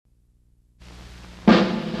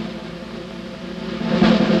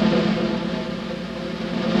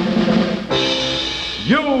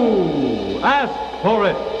for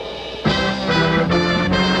it.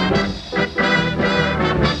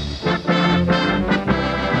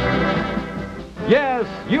 Yes,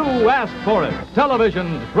 you asked for it.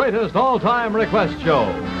 Television's greatest all-time request show.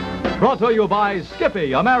 Brought to you by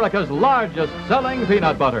Skippy, America's largest selling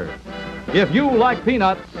peanut butter. If you like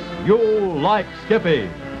peanuts, you like Skippy.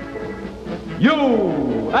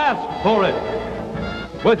 You asked for it.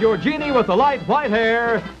 With your genie with the light white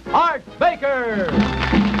hair, Art Baker.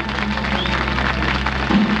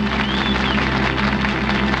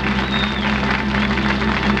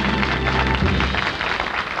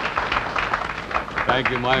 Thank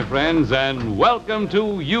you, my friends, and welcome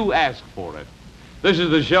to You Ask For It. This is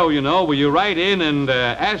the show, you know, where you write in and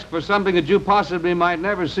ask for something that you possibly might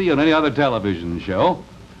never see on any other television show.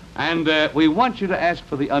 And we want you to ask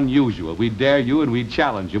for the unusual. We dare you and we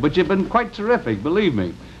challenge you. But you've been quite terrific, believe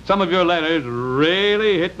me. Some of your letters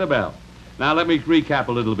really hit the bell. Now, let me recap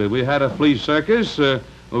a little bit. We had a flea circus where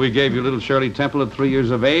we gave you little Shirley Temple at 3 years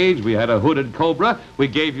of age. We had a hooded cobra. We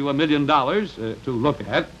gave you $1 million to look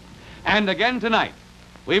at. And again tonight,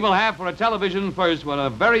 we will have for a television first one a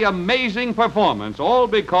very amazing performance, all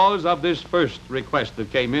because of this first request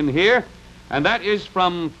that came in here. And that is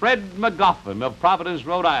from Fred McGoffin of Providence,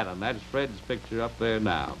 Rhode Island. That's Fred's picture up there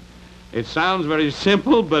now. It sounds very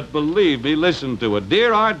simple, but believe me, listen to it.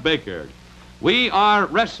 Dear Art Baker, we are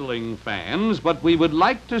wrestling fans, but we would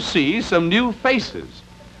like to see some new faces.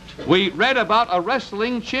 We read about a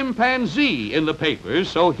wrestling chimpanzee in the papers,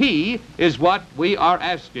 so he is what we are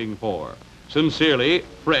asking for. Sincerely,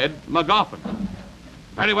 Fred McGoffin.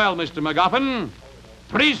 Very well, Mr. McGoffin.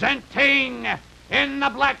 Presenting in the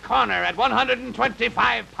black corner at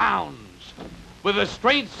 125 pounds, with a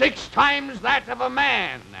strength 6 times that of a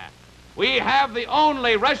man, we have the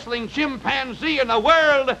only wrestling chimpanzee in the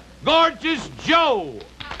world, Gorgeous Joe.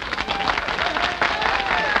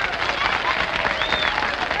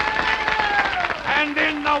 And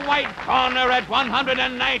in the white corner at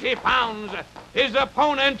 190 pounds, his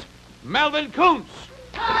opponent, Melvin Kuntz.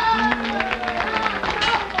 Come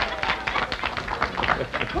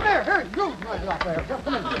here, you right up there.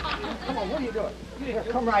 Come on, what are you doing? Here,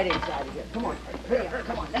 come right inside of here. Come on, hurry up,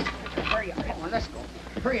 come on, let's hurry up, come on, let's go.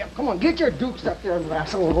 Hurry up, come on, get your dukes up there and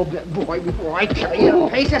wrestle a little bit, boy, before I tell you.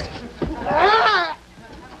 Paces.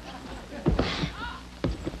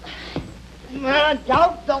 Man,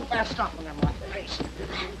 don't mess up on them like face.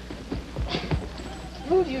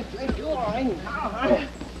 Who do you think you are anyhow, huh?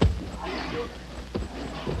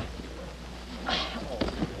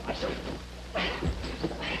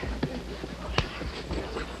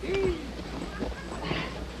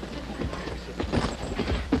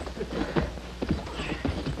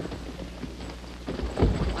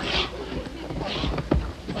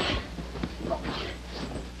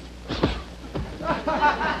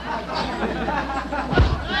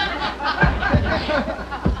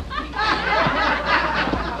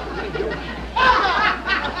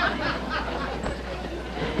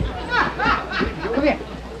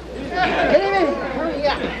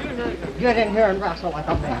 Get in here and wrestle like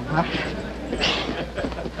a man, huh?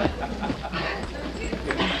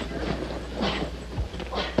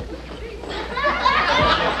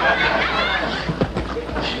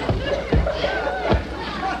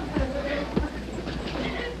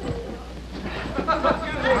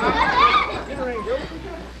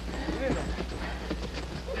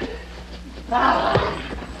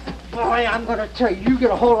 Boy, I'm going to tell you, you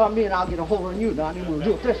get a hold on me and I'll get a hold on you, Donnie, and we'll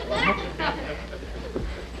do it this way, huh?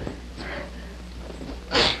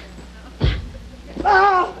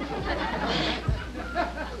 Oh!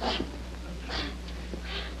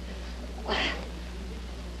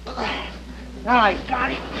 All right,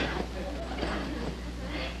 got it.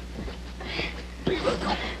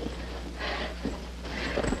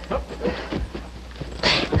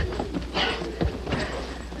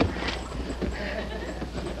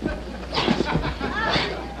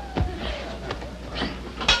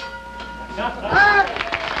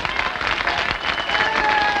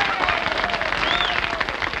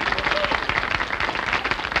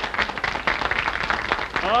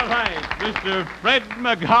 All right, Mr. Fred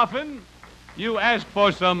McGoffin, you asked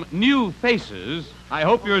for some new faces. I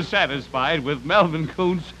hope you're satisfied with Melvin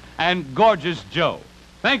Kuntz and Gorgeous Joe.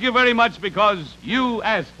 Thank you very much because you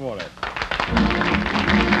asked for it.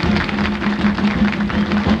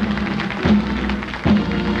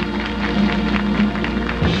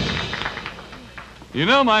 You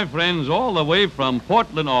know, my friends, all the way from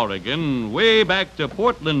Portland, Oregon, way back to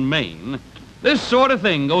Portland, Maine, this sort of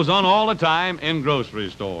thing goes on all the time in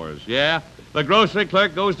grocery stores. Yeah, the grocery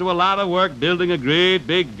clerk goes to a lot of work building a great,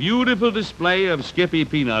 big, beautiful display of Skippy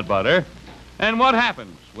peanut butter. And what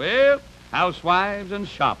happens? Well, Housewives and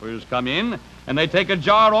shoppers come in, and they take a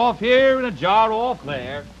jar off here and a jar off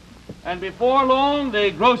there. And before long,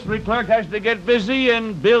 the grocery clerk has to get busy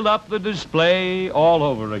and build up the display all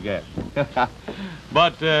over again.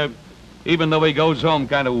 But even though he goes home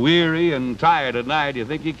kind of weary and tired at night, you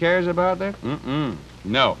think he cares about that?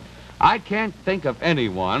 No. I can't think of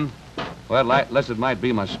anyone, well, unless it might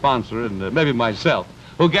be my sponsor and maybe myself,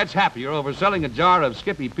 who gets happier over selling a jar of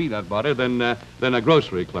Skippy peanut butter than a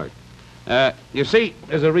grocery clerk. You see,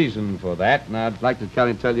 there's a reason for that, and I'd like to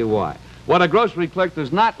tell you why. What a grocery clerk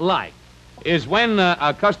does not like is when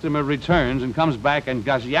a customer returns and comes back and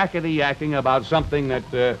goes yakety-yakking about something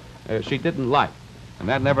that she didn't like. And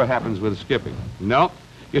that never happens with Skippy. No.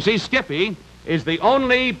 You see, Skippy is the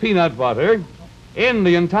only peanut butter in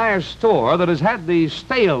the entire store that has had the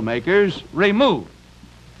stale makers removed.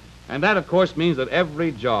 And that, of course, means that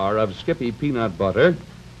every jar of Skippy peanut butter,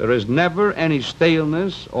 there is never any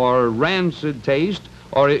staleness or rancid taste,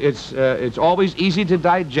 or it's always easy to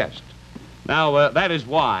digest. Now, that is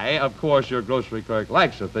why, of course, your grocery clerk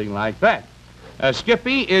likes a thing like that.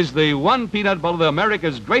 Skippy is the one peanut butter,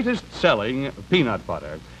 America's greatest selling peanut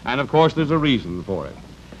butter. And, of course, there's a reason for it.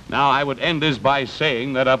 Now, I would end this by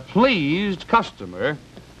saying that a pleased customer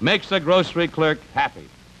makes the grocery clerk happy.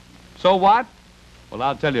 So what? Well,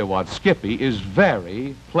 I'll tell you what, Skippy is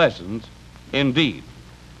very pleasant indeed.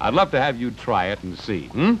 I'd love to have you try it and see,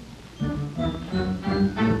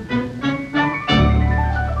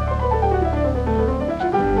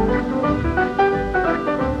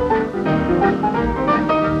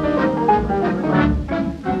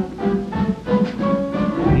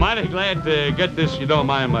 Mighty glad to get this, you don't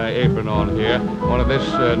mind my apron on here,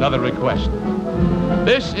 another request.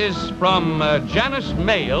 This is from Janice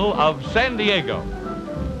Mail of San Diego.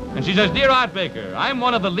 And she says, Dear Art Baker, I'm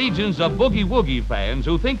one of the legions of Boogie Woogie fans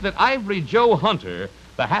who think that Ivory Joe Hunter,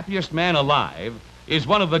 the happiest man alive, is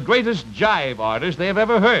one of the greatest jive artists they have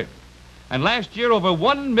ever heard. And last year, over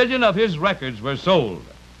 1 million of his records were sold.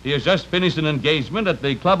 He has just finished an engagement at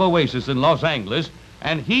the Club Oasis in Los Angeles,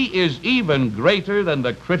 and he is even greater than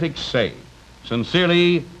the critics say.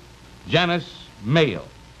 Sincerely, Janice Mail.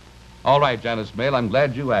 All right, Janice Mail, I'm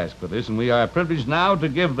glad you asked for this, and we are privileged now to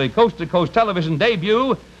give the coast-to-coast television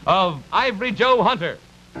debut of Ivory Joe Hunter.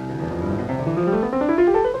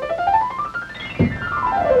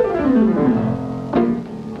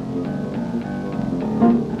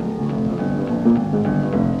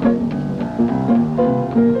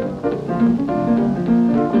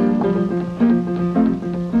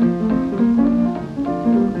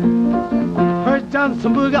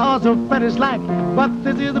 Some boogie also fetish like, but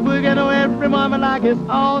this is the boogie I know every mama like. It's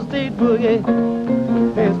all state boogie,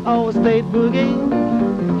 it's all state boogie.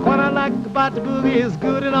 What I like about the boogie is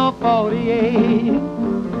good in all 48.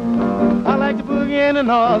 I like the boogie in the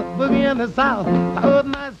north, boogie in the south. The other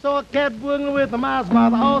night saw a cat booging with a mouse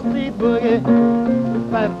mouth. All state boogie,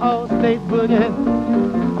 that all state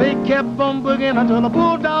boogie. They kept on boogieing until the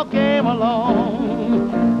bulldog came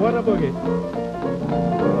along. What a boogie.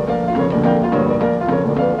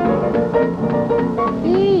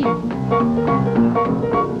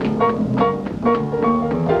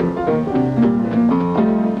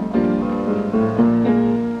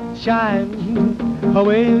 Shine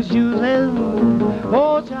away your shoes and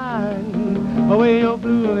oh, shine away your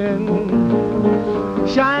blue and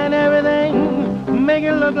shine everything, make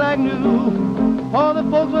it look like new. All the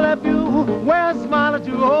folks will have you wear a smile or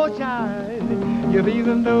two. Oh, shine, you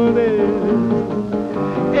even know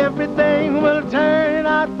this. Everything will turn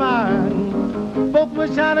out fine. Folks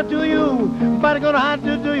will shine up to you, but it's gonna have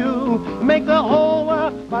to do you. Make the whole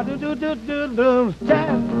world do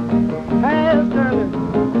shine, hands turning.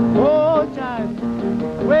 Oh,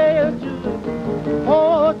 shine, well, you,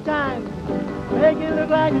 oh, shine, make it look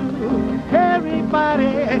like you.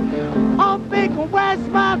 Everybody, all big and white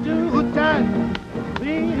smile to shine.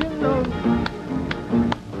 Please know,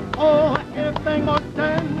 oh, everything gonna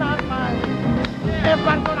turn out fine.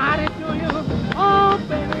 Everybody's gonna hide it to you. Oh,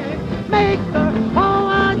 baby, make the whole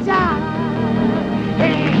world shine.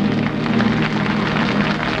 Hey.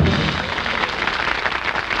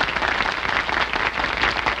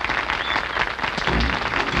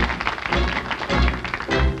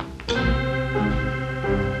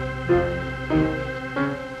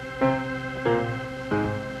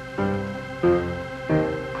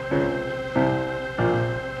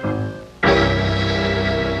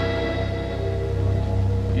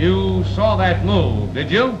 You saw that move, did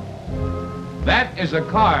you? That is a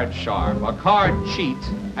card sharp, a card cheat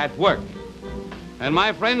at work. And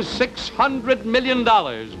my friends, $600 million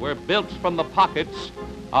were built from the pockets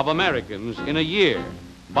of Americans in a year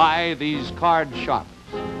by these card sharpers.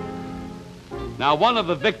 Now, one of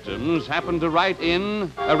the victims happened to write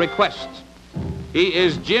in a request. He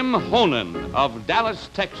is Jim Honan of Dallas,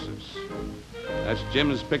 Texas. That's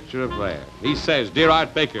Jim's picture up there. He says, "Dear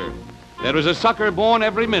Art Baker, there is a sucker born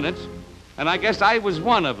every minute, and I guess I was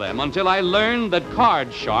one of them until I learned that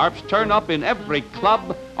card sharps turn up in every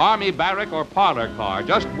club, army barrack, or parlor car,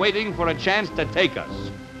 just waiting for a chance to take us.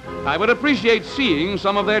 I would appreciate seeing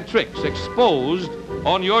some of their tricks exposed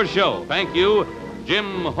on your show. Thank you,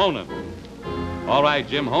 Jim Honan." All right,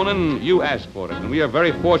 Jim Honan, you asked for it, and we are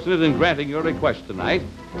very fortunate in granting your request tonight,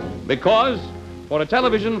 because for a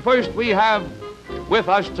television first, we have with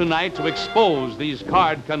us tonight to expose these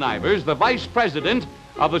card connivers the Vice President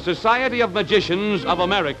of the Society of Magicians of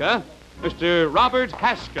America, Mr. Robert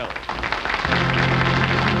Haskell.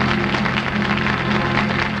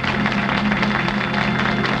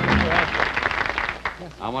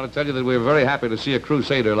 I want to tell you that we're very happy to see a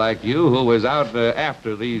crusader like you who is out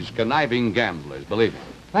after these conniving gamblers, believe me.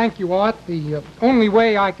 Thank you, Art. The only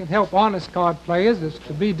way I can help honest card players is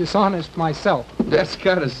to be dishonest myself. That's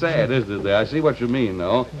kind of sad, isn't it? I see what you mean,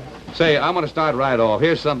 though. Say, I'm going to start right off.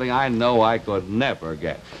 Here's something I know I could never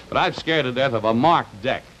get. But I'm scared to death of a marked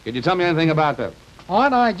deck. Can you tell me anything about that?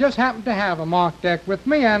 Art, I just happen to have a marked deck with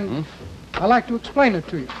me, and I'd like to explain it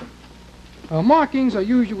to you. Markings are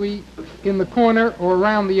usually in the corner or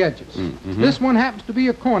around the edges. This one happens to be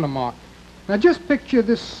a corner mark. Now just picture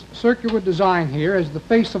this circular design here as the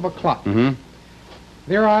face of a clock.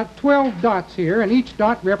 There are 12 dots here, and each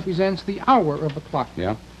dot represents the hour of the clock.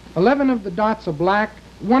 11 of the dots are black,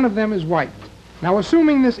 one of them is white. Now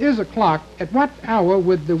assuming this is a clock, at what hour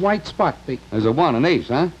would the white spot be? There's a 1, an ace,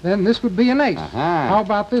 huh? Then this would be an ace. How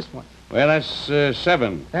about this one? Well, that's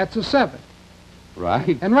 7. That's a 7.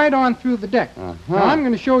 Right. And right on through the deck. Now I'm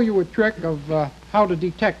going to show you a trick of how to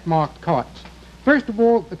detect marked cards. First of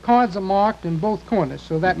all, the cards are marked in both corners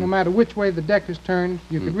so that no matter which way the deck is turned,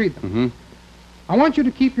 you can read them. I want you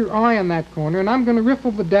to keep your eye on that corner, and I'm going to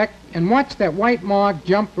riffle the deck and watch that white mark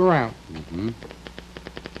jump around. You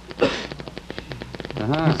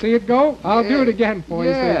see it go? I'll do it again for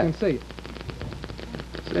you so you can see it.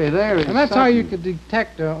 Say, there is And that's how you could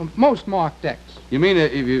detect most marked decks. You mean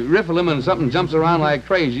if you riffle them and something jumps around like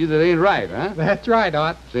crazy, that ain't right, huh? That's right,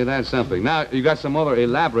 Art. See, that's something. Now, you got some other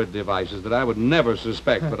elaborate devices that I would never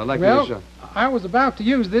suspect, but I'd like well, to show. I was about to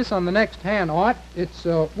use this on the next hand, Art. It's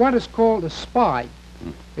what is called a spy.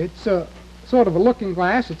 It's sort of a looking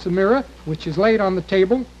glass. It's a mirror, which is laid on the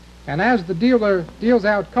table. And as the dealer deals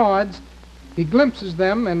out cards, he glimpses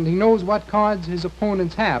them, and he knows what cards his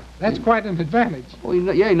opponents have. That's quite an advantage. Well,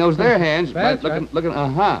 he knows their hands. That's looking,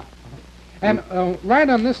 And right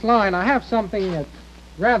on this line, I have something that's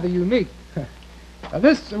rather unique.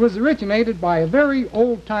 This was originated by a very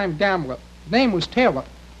old-time gambler. His name was Taylor,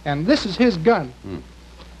 and this is his gun.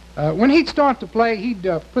 When he'd start to play, he'd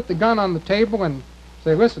put the gun on the table and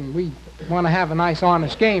say, "Listen, we want to have a nice,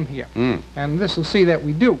 honest game here, and this will see that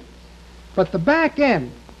we do." But the back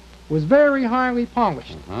end was very highly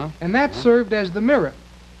polished, and that served as the mirror.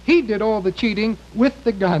 He did all the cheating with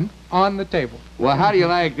the gun on the table. Well, how do you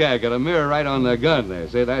like that? Got a mirror right on the gun there.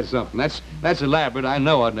 See, that's something. That's elaborate. I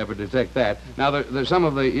know I'd never detect that. Now, there's some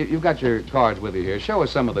of the... You've got your cards with you here. Show us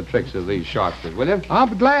some of the tricks of these sharpsters, will you? I'll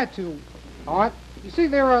be glad to, Art. You see,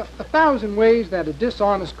 there are 1,000 ways that a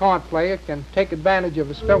dishonest card player can take advantage of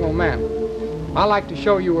his fellow man. I'd like to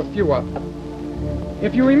show you a few of them.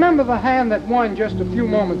 If you remember the hand that won just a few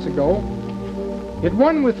moments ago, it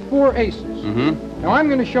won with 4 aces. Now I'm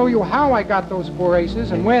going to show you how I got those 4 aces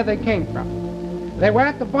and where they came from. They were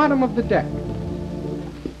at the bottom of the deck.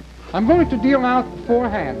 I'm going to deal out the 4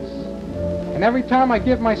 hands, and every time I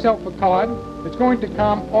give myself a card, it's going to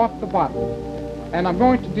come off the bottom. And I'm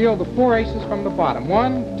going to deal the 4 aces from the bottom.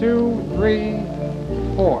 1, 2, 3,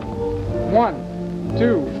 4. 1,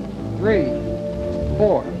 2, 3,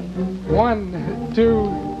 4. 1,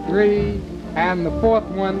 2, 3, and the 4th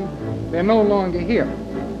one, they're no longer here.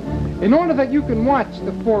 In order that you can watch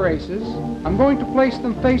the 4 aces, I'm going to place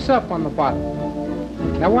them face up on the bottom.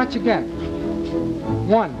 Now watch again.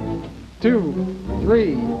 1, 2,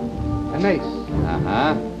 3, an ace.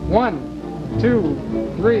 1, 2,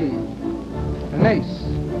 3, an ace.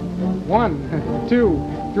 1, 2,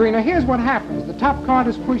 3. Now here's what happens. The top card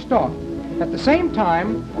is pushed off. At the same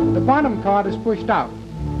time, the bottom card is pushed out.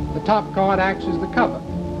 The top card acts as the cover.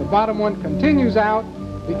 The bottom one continues out,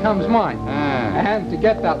 becomes mine. And to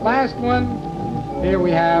get that last one, here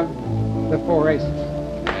we have the 4 aces.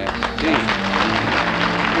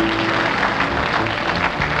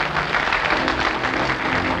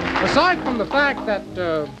 Aside from the fact that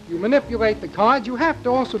you manipulate the cards, you have to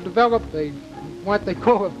also develop what they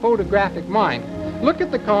call a photographic mind. look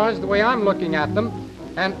at the cards the way I'm looking at them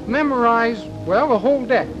and memorize, well, the whole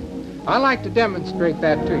deck. I like to demonstrate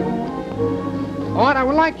that to you. All right, I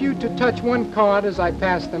would like you to touch one card as I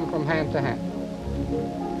pass them from hand to hand.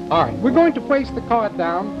 All right, we're going to place the card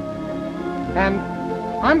down, and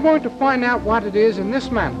I'm going to find out what it is in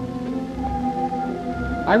this manner.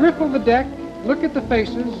 I riffle the deck, look at the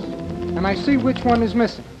faces, and I see which one is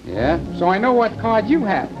missing. Yeah? So I know what card you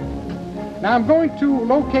have. Now I'm going to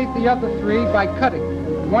locate the other three by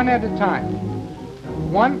cutting, one at a time.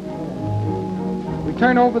 One, we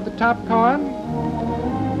turn over the top card,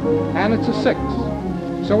 and it's a 6.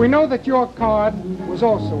 So we know that your card was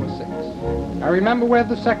also a 6. I remember where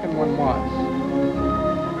the second one was.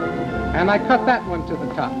 And I cut that one to the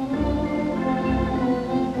top.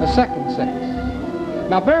 A second 6.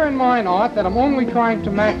 Now bear in mind, Art, that I'm only trying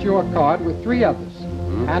to match your card with 3 others.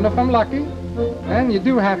 And if I'm lucky, and you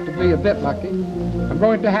do have to be a bit lucky, I'm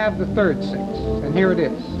going to have the third 6. And here it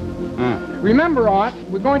is. Remember, Art,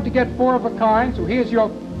 we're going to get 4 of a kind, so here's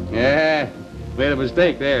your... Yeah, made a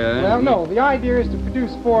mistake there, huh? Well, no, the idea is to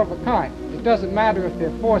produce 4 of a kind. It doesn't matter if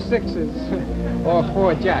they're 4 6s or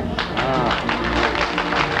 4 jacks.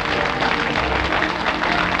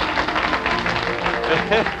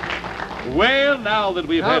 Well, now that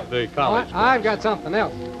we've had the college... I've got something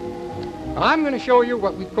else. I'm going to show you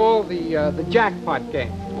what we call the jackpot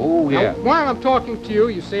game. Oh, yeah. Now, while I'm talking to you,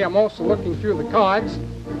 you see I'm also looking through the cards,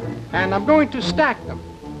 and I'm going to stack them.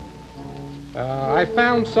 I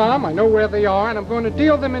found some, I know where they are, and I'm going to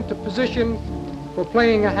deal them into position for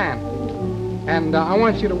playing a hand. And I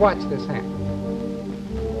want you to watch this hand.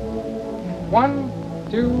 1,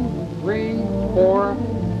 2, 3, 4.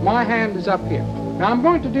 My hand is up here. Now I'm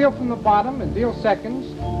going to deal from the bottom and deal seconds,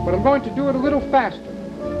 but I'm going to do it a little faster.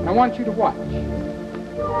 And I want you to watch.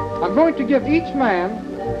 I'm going to give each man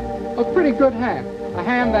a pretty good hand, a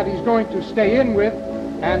hand that he's going to stay in with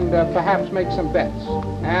and perhaps make some bets.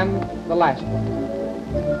 And the last one.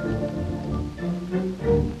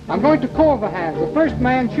 I'm going to call the hands. The first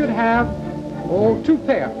man should have, 2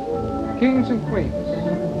 pair, kings and queens.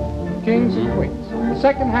 Kings and queens. The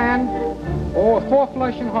second hand, 4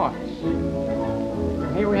 flush and hearts.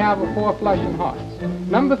 And here we have a 4 flush and hearts.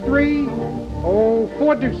 Number 3,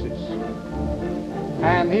 4 deuces.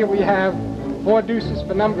 And here we have 4 deuces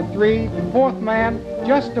for number 3. The fourth man,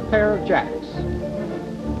 just a pair of jacks.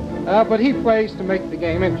 But he plays to make the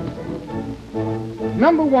game interesting.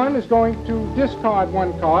 Number 1 is going to discard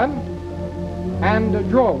 1 card and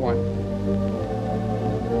draw 1.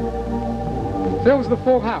 Fills the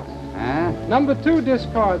full house. Number 2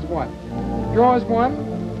 discards 1, draws 1,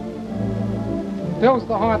 fills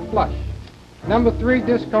the heart flush. Number 3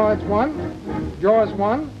 discards 1, draws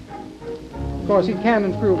 1. Of course, he can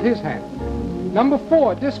improve his hand. Number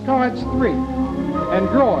 4 discards 3 and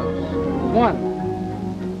draws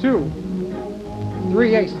 1, 2,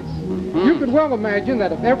 3 aces. You could well imagine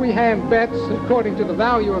that if every hand bets according to the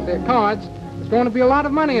value of their cards, there's going to be a lot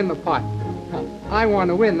of money in the pot. I want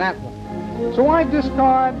to win that one. So I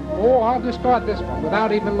discard, I'll discard this one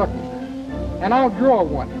without even looking. And I'll draw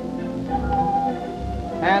 1.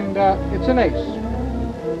 And it's an ace.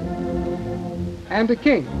 And a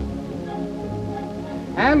king.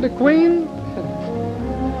 And a queen.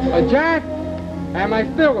 A jack. And I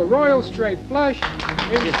fill a royal straight flush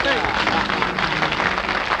in spades.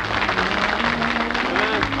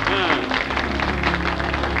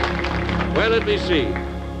 Well, let me see.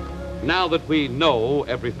 Now that we know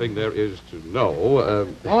everything there is to know...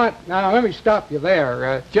 All right, now let me stop you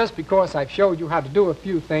there. Just because I've showed you how to do a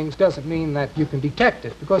few things doesn't mean that you can detect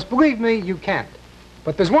it, because believe me, you can't.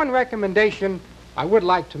 But there's one recommendation I would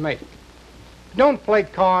like to make. Don't play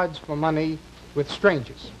cards for money with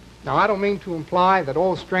strangers. Now, I don't mean to imply that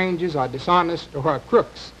all strangers are dishonest or are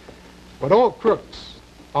crooks, but all crooks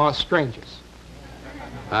are strangers.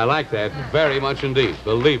 I like that very much indeed,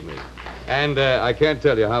 believe me. And I can't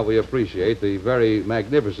tell you how we appreciate the very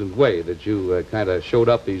magnificent way that you kind of showed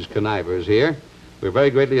up these connivers here. We're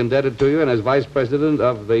very greatly indebted to you, and as Vice President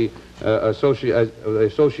of the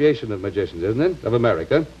Association of Magicians, isn't it, of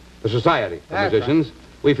America, the Society of Magicians, right.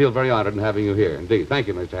 We feel very honored in having you here, indeed. Thank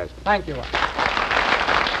you, Mr. Haskell. Thank you.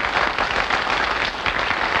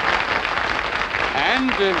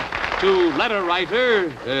 And to letter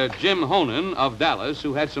writer Jim Honan of Dallas,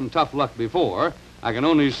 who had some tough luck before, I can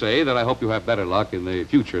only say that I hope you have better luck in the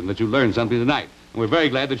future and that you learned something tonight. And we're very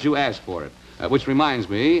glad that you asked for it. Which reminds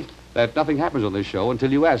me that nothing happens on this show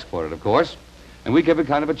until you ask for it, of course. And we give it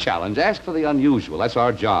kind of a challenge. Ask for the unusual. That's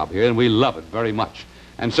our job here, and we love it very much.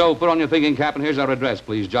 And so put on your thinking cap, and here's our address.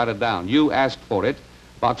 Please jot it down. You asked for it.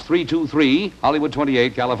 Box 323, Hollywood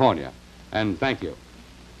 28, California. And thank you.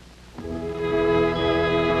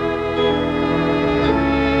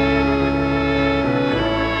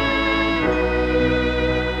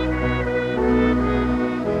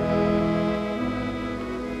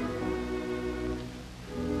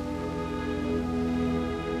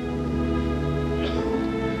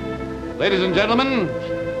 Ladies and gentlemen,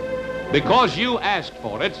 because you asked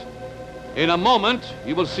for it, in a moment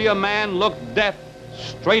you will see a man look death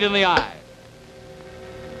straight in the eye.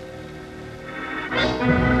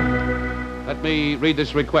 Let me read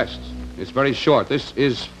this request. It's very short. This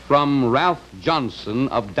is from Ralph Johnson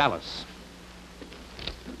of Dallas.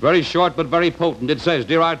 Very short but very potent. It says,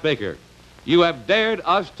 Dear Art Baker, you have dared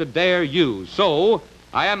us to dare you, so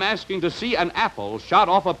I am asking to see an apple shot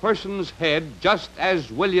off a person's head just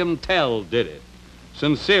as William Tell did it.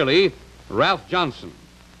 Sincerely, Ralph Johnson.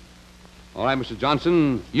 All right, Mr.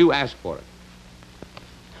 Johnson, you asked for it.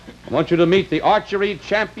 I want you to meet the archery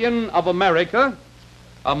champion of America,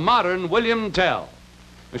 a modern William Tell,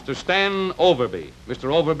 Mr. Stan Overby.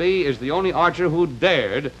 Mr. Overby is the only archer who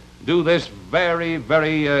dared do this very,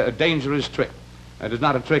 very dangerous trick. It is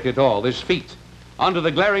not a trick at all, this feat, under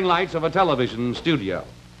the glaring lights of a television studio.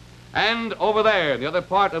 And over there, in the other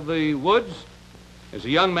part of the woods, is a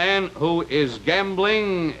young man who is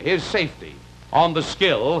gambling his safety on the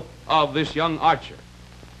skill of this young archer.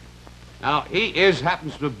 Now, he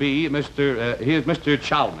happens to be Mr.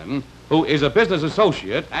 Chalman, who is a business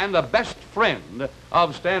associate and a best friend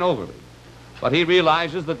of Stan Overby. But he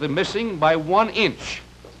realizes that they're missing by 1 inch.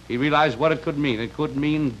 He realized what it could mean. It could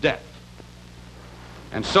mean death.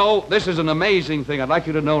 And so, this is an amazing thing. I'd like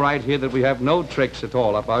you to know right here that we have no tricks at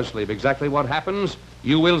all up our sleeve. Exactly what happens,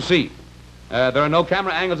 you will see. There are no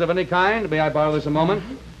camera angles of any kind. May I borrow this a moment?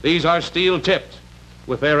 These are steel-tipped.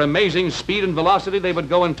 With their amazing speed and velocity, they would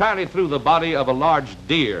go entirely through the body of a large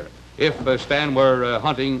deer if Stan were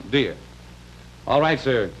hunting deer. All right,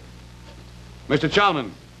 sir. Mr.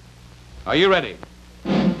 Chalman, are you ready?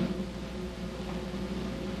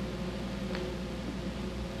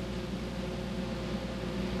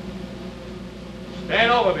 Stan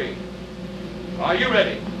Overby, are you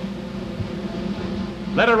ready?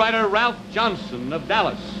 Letter writer Ralph Johnson of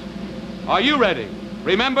Dallas, are you ready?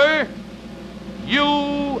 Remember,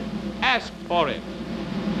 you asked for it.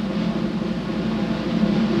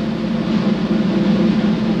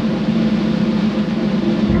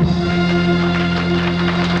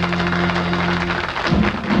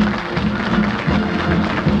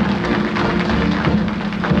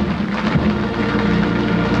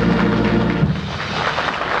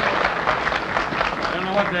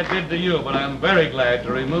 That did to you, but I'm very glad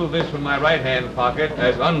to remove this from my right-hand pocket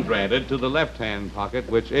as ungranted to the left-hand pocket,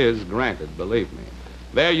 which is granted, believe me.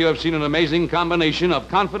 There you have seen an amazing combination of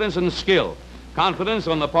confidence and skill. Confidence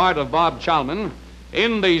on the part of Bob Chalman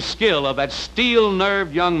in the skill of that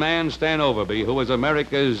steel-nerved young man, Stan Overby, who is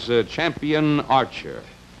America's champion archer.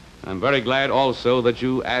 I'm very glad also that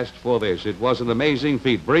you asked for this. It was an amazing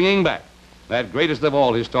feat, bringing back that greatest of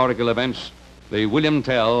all historical events, the William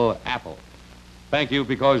Tell apple. Thank you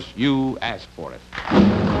because you asked for it.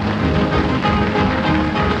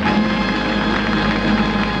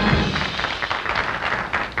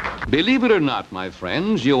 Believe it or not, my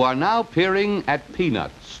friends, you are now peering at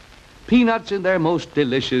peanuts. Peanuts in their most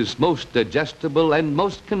delicious, most digestible, and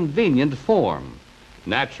most convenient form.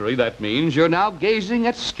 Naturally, that means you're now gazing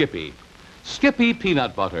at Skippy. Skippy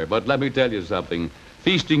peanut butter. But let me tell you something.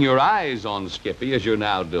 Feasting your eyes on Skippy, as you're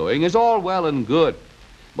now doing, is all well and good.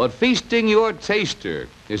 But feasting your taster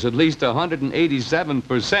is at least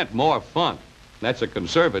 187% more fun. That's a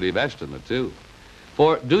conservative estimate, too.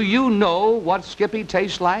 For do you know what Skippy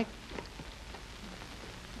tastes like?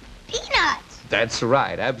 Peanuts. That's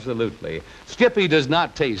right, absolutely. Skippy does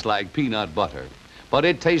not taste like peanut butter, but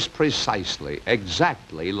it tastes precisely,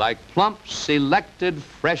 exactly like plump, selected,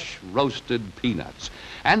 fresh roasted peanuts.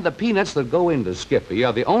 And the peanuts that go into Skippy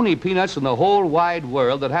are the only peanuts in the whole wide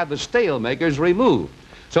world that have the stale makers removed,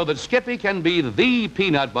 so that Skippy can be the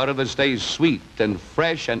peanut butter that stays sweet and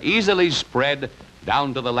fresh and easily spread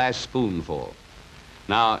down to the last spoonful.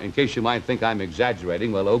 Now, in case you might think I'm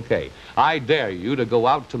exaggerating, well, okay. I dare you to go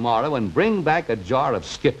out tomorrow and bring back a jar of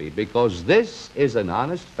Skippy, because this is an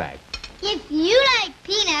honest fact. If you like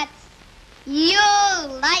peanuts,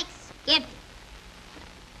 you'll like Skippy.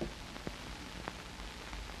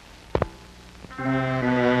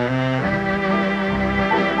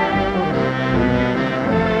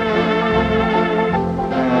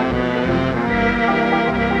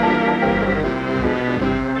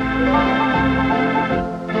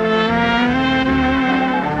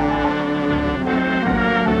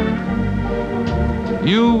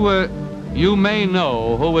 You may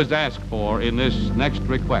know who was asked for in this next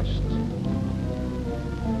request.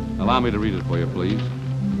 Allow me to read it for you, please.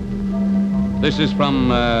 This is from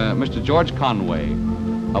Mr. George Conway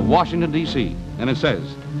of Washington, D.C., and it says,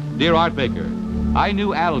 Dear Art Baker, I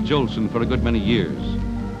knew Al Jolson for a good many years.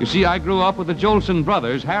 You see, I grew up with the Jolson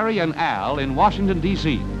brothers, Harry and Al, in Washington,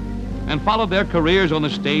 D.C., and followed their careers on the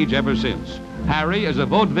stage ever since. Harry as a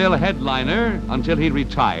vaudeville headliner until he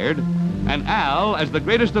retired, and Al as the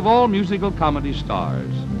greatest of all musical comedy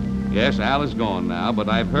stars. Yes, Al is gone now, but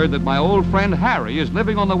I've heard that my old friend Harry is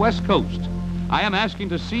living on the West Coast. I am asking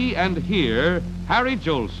to see and hear Harry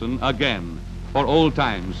Jolson again, for old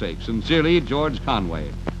time's sake. Sincerely, George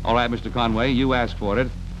Conway. All right, Mr. Conway, you asked for it.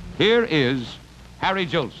 Here is Harry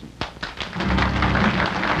Jolson.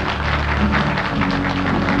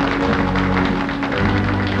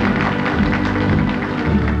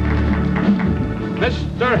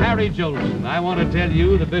 Mr. Harry Jolson, I want to tell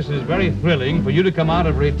you that this is very thrilling for you to come out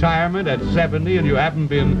of retirement at 70, and you haven't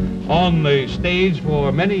been on the stage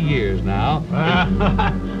for many years now.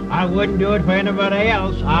 I wouldn't do it for anybody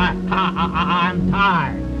else. I'm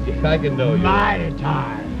tired. I can know you. Mighty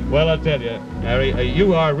tired. Well, I'll tell you, Harry,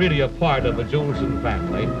 you are really a part of the Jolson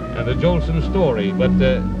family and the Jolson story. But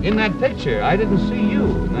in that picture, I didn't see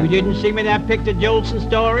you. You didn't see me in that picture, Jolson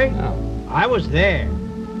story? No. I was there.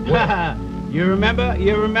 You remember?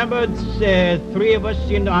 Three of us,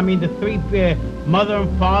 the three, mother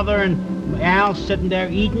and father and Al sitting there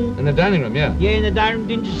eating? In the dining room, yeah. Yeah, in the dining room.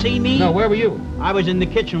 Didn't you see me? No, where were you? I was in the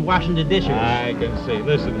kitchen washing the dishes. I can see.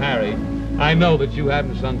 Listen, Harry, I know that you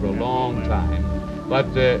haven't sung for a long time, but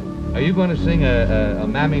are you going to sing a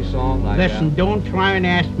mammy song like that? Listen, don't try and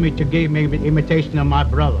ask me to give me an imitation of my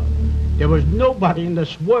brother. There was nobody in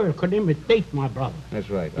this world could imitate my brother. That's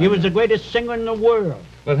right. He was the greatest singer in the world.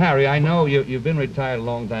 But, Harry, I know you've been retired a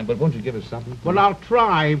long time, but won't you give us something? Well, I'll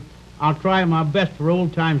try my best for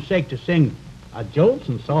old time's sake to sing a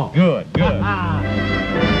Jolson song. Good.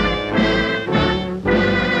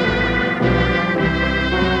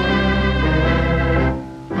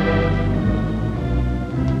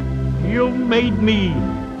 You made me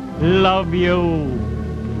love you.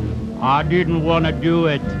 I didn't want to do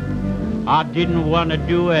it.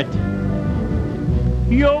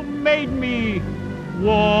 You made me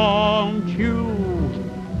want you.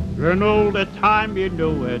 And all the time you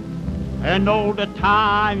do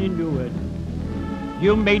it.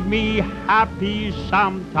 You made me happy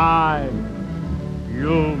sometime.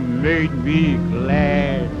 You made me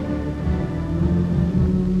glad.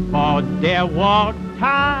 For there were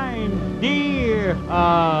times, dear,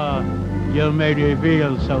 you made me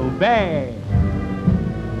feel so bad.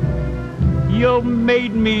 You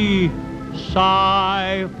made me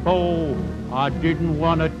sigh for. I didn't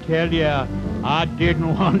want to tell ya. I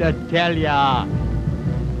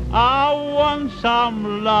want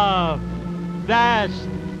some love. That's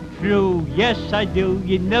true. Yes, I do.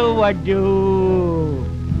 You know I do.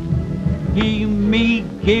 Give me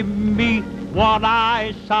what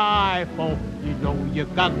I sigh for. You know you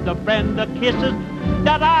got the friend, the kisses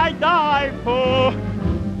that I die for.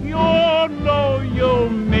 You know you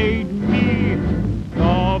made me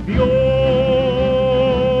love you.